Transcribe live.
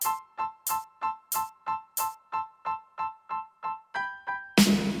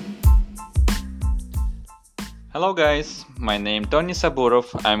Hello guys, my name Tony Saburov.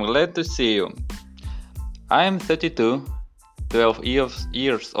 I'm glad to see you. I am 32, 12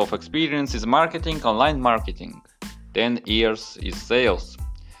 years of experience is marketing, online marketing, 10 years is sales.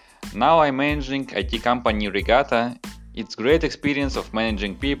 Now I'm managing IT company Regatta. It's great experience of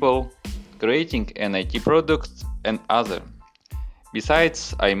managing people, creating an IT product and other.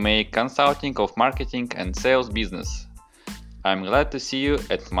 Besides, I make consulting of marketing and sales business. I'm glad to see you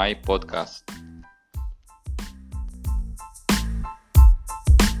at my podcast.